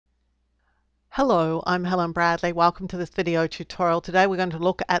Hello, I'm Helen Bradley. Welcome to this video tutorial. Today we're going to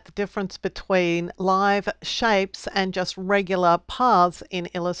look at the difference between live shapes and just regular paths in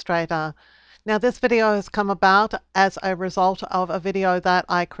Illustrator. Now this video has come about as a result of a video that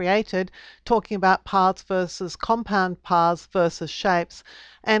I created talking about paths versus compound paths versus shapes.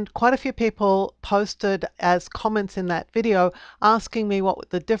 And quite a few people posted as comments in that video asking me what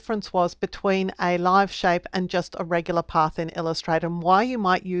the difference was between a live shape and just a regular path in Illustrator and why you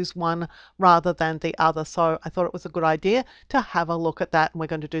might use one rather than the other. So I thought it was a good idea to have a look at that, and we're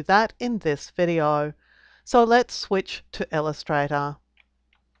going to do that in this video. So let's switch to Illustrator.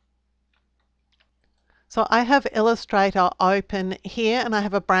 So I have Illustrator open here and I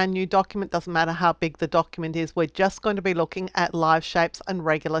have a brand new document. Doesn't matter how big the document is. We're just going to be looking at live shapes and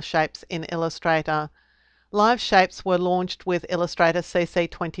regular shapes in Illustrator. Live shapes were launched with Illustrator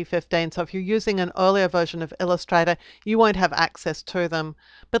CC 2015. So if you're using an earlier version of Illustrator, you won't have access to them.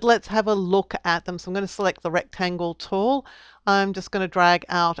 But let's have a look at them. So I'm going to select the rectangle tool. I'm just going to drag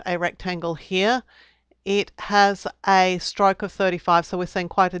out a rectangle here. It has a stroke of 35, so we're seeing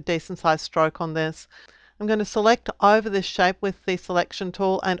quite a decent sized stroke on this. I'm going to select over this shape with the selection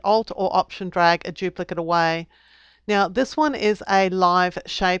tool and Alt or Option drag a duplicate away. Now this one is a live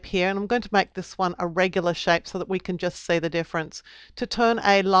shape here, and I'm going to make this one a regular shape so that we can just see the difference. To turn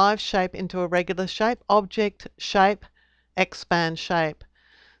a live shape into a regular shape, Object, Shape, Expand Shape.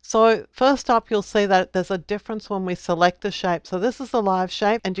 So first up, you'll see that there's a difference when we select the shape. So this is a live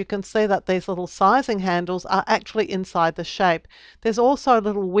shape, and you can see that these little sizing handles are actually inside the shape. There's also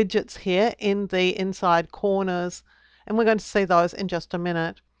little widgets here in the inside corners, and we're going to see those in just a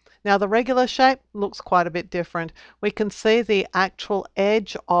minute. Now the regular shape looks quite a bit different. We can see the actual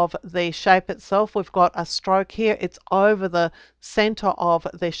edge of the shape itself. We've got a stroke here. It's over the center of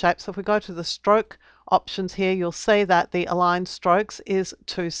the shape. So if we go to the stroke options here, you'll see that the aligned strokes is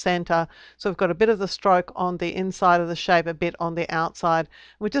to center. So we've got a bit of the stroke on the inside of the shape, a bit on the outside.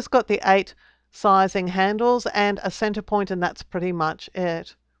 We've just got the 8 sizing handles and a center point, and that's pretty much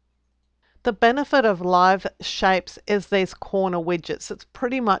it. The benefit of live shapes is these corner widgets. It's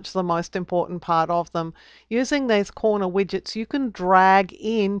pretty much the most important part of them. Using these corner widgets, you can drag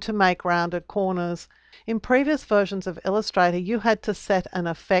in to make rounded corners. In previous versions of Illustrator, you had to set an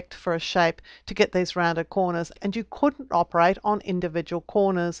effect for a shape to get these rounded corners, and you couldn't operate on individual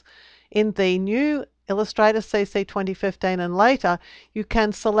corners. In the new Illustrator CC 2015 and later, you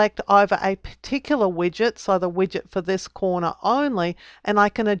can select over a particular widget, so the widget for this corner only, and I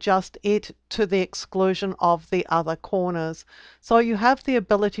can adjust it to the exclusion of the other corners. So you have the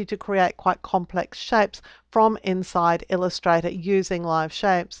ability to create quite complex shapes from inside Illustrator using live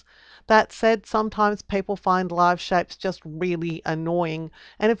shapes. That said, sometimes people find live shapes just really annoying.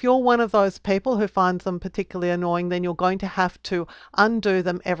 And if you're one of those people who finds them particularly annoying, then you're going to have to undo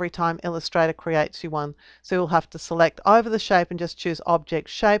them every time Illustrator creates you one. So you'll have to select over the shape and just choose Object,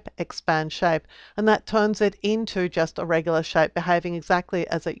 Shape, Expand Shape. And that turns it into just a regular shape, behaving exactly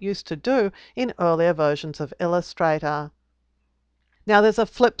as it used to do in earlier versions of Illustrator. Now there's a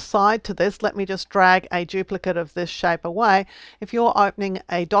flip side to this. Let me just drag a duplicate of this shape away. If you're opening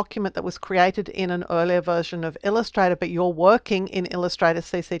a document that was created in an earlier version of Illustrator, but you're working in Illustrator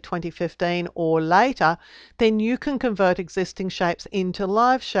CC 2015 or later, then you can convert existing shapes into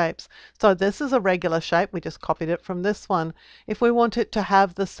live shapes. So this is a regular shape. We just copied it from this one. If we want it to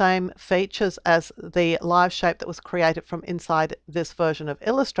have the same features as the live shape that was created from inside this version of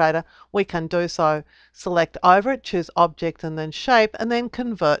Illustrator, we can do so. Select over it, choose Object and then Shape, and then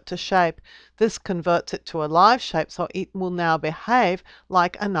convert to shape. This converts it to a live shape, so it will now behave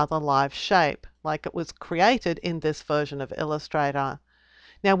like another live shape, like it was created in this version of Illustrator.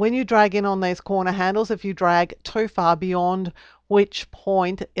 Now when you drag in on these corner handles, if you drag too far beyond which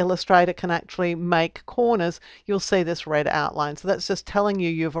point Illustrator can actually make corners, you'll see this red outline. So that's just telling you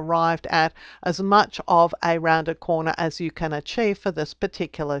you've arrived at as much of a rounded corner as you can achieve for this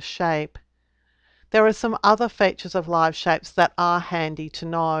particular shape. There are some other features of live shapes that are handy to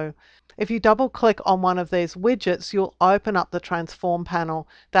know. If you double click on one of these widgets, you'll open up the transform panel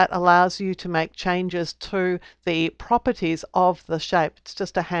that allows you to make changes to the properties of the shape. It's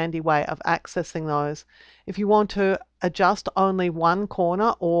just a handy way of accessing those. If you want to adjust only one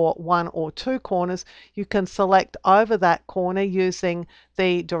corner or one or two corners, you can select over that corner using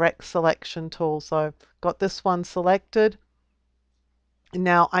the direct selection tool. So got this one selected.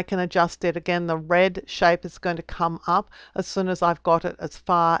 Now I can adjust it again. The red shape is going to come up as soon as I've got it as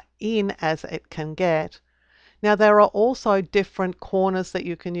far in as it can get. Now there are also different corners that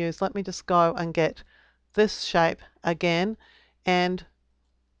you can use. Let me just go and get this shape again, and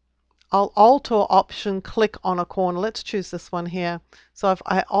I'll Alt or Option click on a corner. Let's choose this one here. So if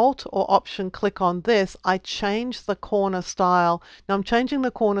I Alt or Option click on this, I change the corner style. Now I'm changing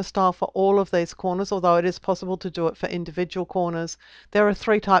the corner style for all of these corners, although it is possible to do it for individual corners. There are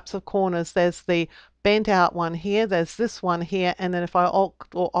three types of corners. There's the bent out one here, there's this one here, and then if I Alt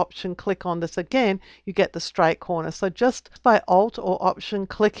or Option click on this again, you get the straight corner. So just by Alt or Option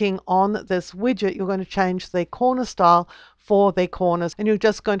clicking on this widget, you're going to change the corner style for the corners, and you're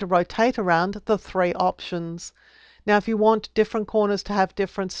just going to rotate around the three options. Now if you want different corners to have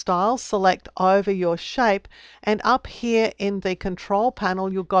different styles, select over your shape, and up here in the control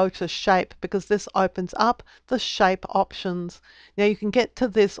panel you'll go to shape, because this opens up the shape options. Now you can get to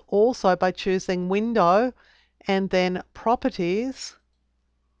this also by choosing window and then properties.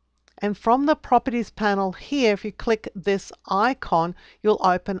 And from the properties panel here, if you click this icon, you'll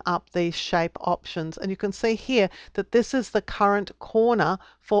open up these shape options. And you can see here that this is the current corner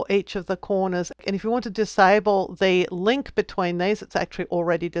for each of the corners. And if you want to disable the link between these, it's actually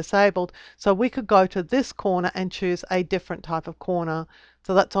already disabled. So we could go to this corner and choose a different type of corner.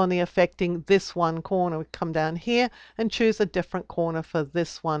 So that's only affecting this one corner. We come down here and choose a different corner for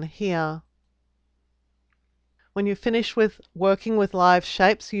this one here. When you finish with working with live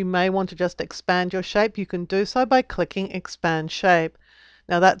shapes, you may want to just expand your shape. You can do so by clicking Expand Shape.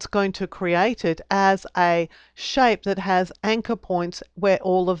 Now that's going to create it as a shape that has anchor points where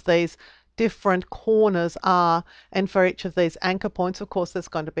all of these different corners are. And for each of these anchor points, of course, there's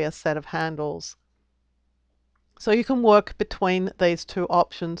going to be a set of handles. So you can work between these two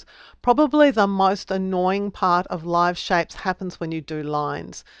options. Probably the most annoying part of live shapes happens when you do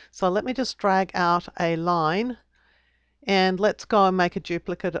lines. So let me just drag out a line, and let's go and make a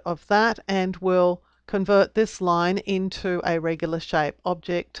duplicate of that, and we'll convert this line into a regular shape.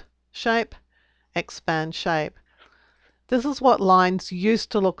 Object, Shape, Expand Shape. This is what lines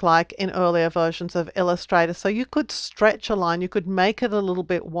used to look like in earlier versions of Illustrator. So you could stretch a line, you could make it a little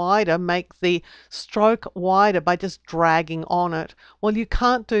bit wider, make the stroke wider by just dragging on it. Well, you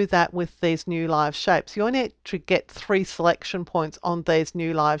can't do that with these new live shapes. You only actually get 3 selection points on these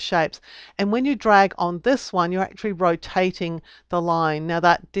new live shapes. And when you drag on this one, you're actually rotating the line. Now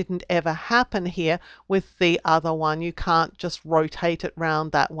that didn't ever happen here with the other one. You can't just rotate it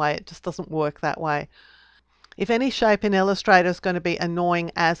round that way. It just doesn't work that way. If any shape in Illustrator is going to be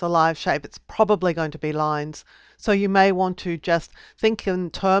annoying as a live shape, it's probably going to be lines. So you may want to just think in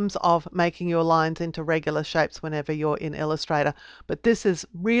terms of making your lines into regular shapes whenever you're in Illustrator. But this is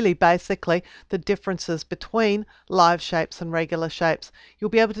really basically the differences between live shapes and regular shapes. You'll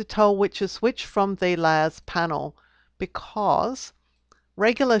be able to tell which is which from the Layers panel, because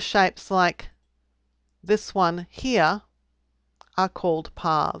regular shapes like this one here are called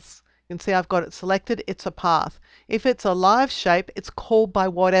paths. You can see I've got it selected, it's a path. If it's a live shape, it's called by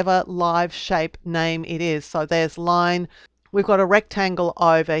whatever live shape name it is. So there's line, we've got a rectangle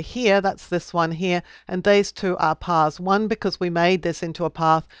over here, that's this one here, and these two are paths. One because we made this into a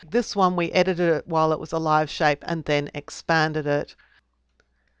path, this one we edited it while it was a live shape and then expanded it.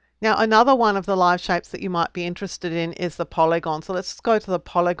 Now another one of the live shapes that you might be interested in is the polygon. So let's go to the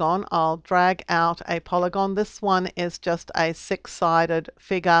polygon. I'll drag out a polygon. This one is just a 6-sided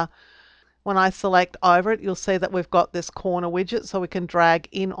figure. When I select over it, you'll see that we've got this corner widget, so we can drag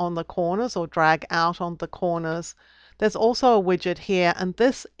in on the corners or drag out on the corners. There's also a widget here, and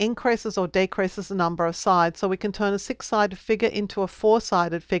this increases or decreases the number of sides. So we can turn a 6-sided figure into a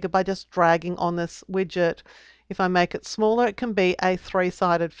 4-sided figure by just dragging on this widget. If I make it smaller, it can be a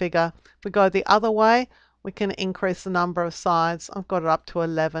 3-sided figure. If we go the other way, we can increase the number of sides. I've got it up to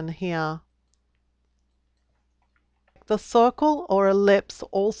 11 here. The circle or ellipse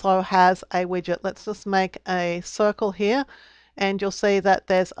also has a widget. Let's just make a circle here, and you'll see that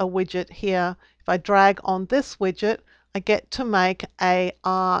there's a widget here. If I drag on this widget, I get to make a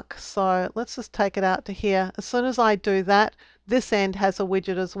arc. So let's just take it out to here. As soon as I do that, this end has a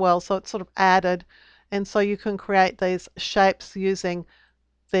widget as well, so it's sort of added. And so you can create these shapes using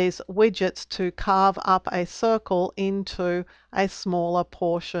these widgets to carve up a circle into a smaller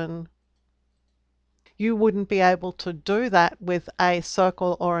portion. You wouldn't be able to do that with a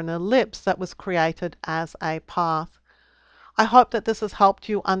circle or an ellipse that was created as a path. I hope that this has helped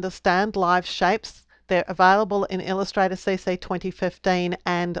you understand live shapes. They're available in Illustrator CC 2015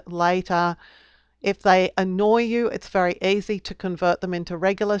 and later. If they annoy you, it's very easy to convert them into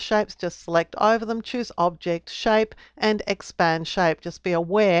regular shapes. Just select over them, choose Object, Shape, and Expand Shape. Just be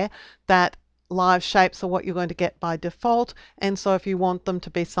aware that live shapes are what you're going to get by default, and so if you want them to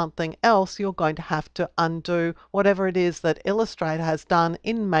be something else, you're going to have to undo whatever it is that Illustrator has done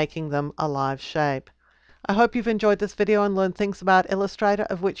in making them a live shape. I hope you've enjoyed this video and learned things about Illustrator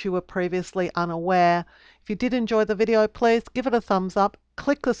of which you were previously unaware. If you did enjoy the video, please give it a thumbs up,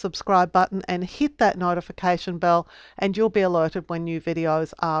 click the subscribe button and hit that notification bell, and you'll be alerted when new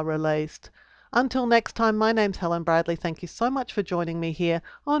videos are released. Until next time, my name's Helen Bradley. Thank you so much for joining me here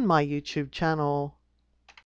on my YouTube channel.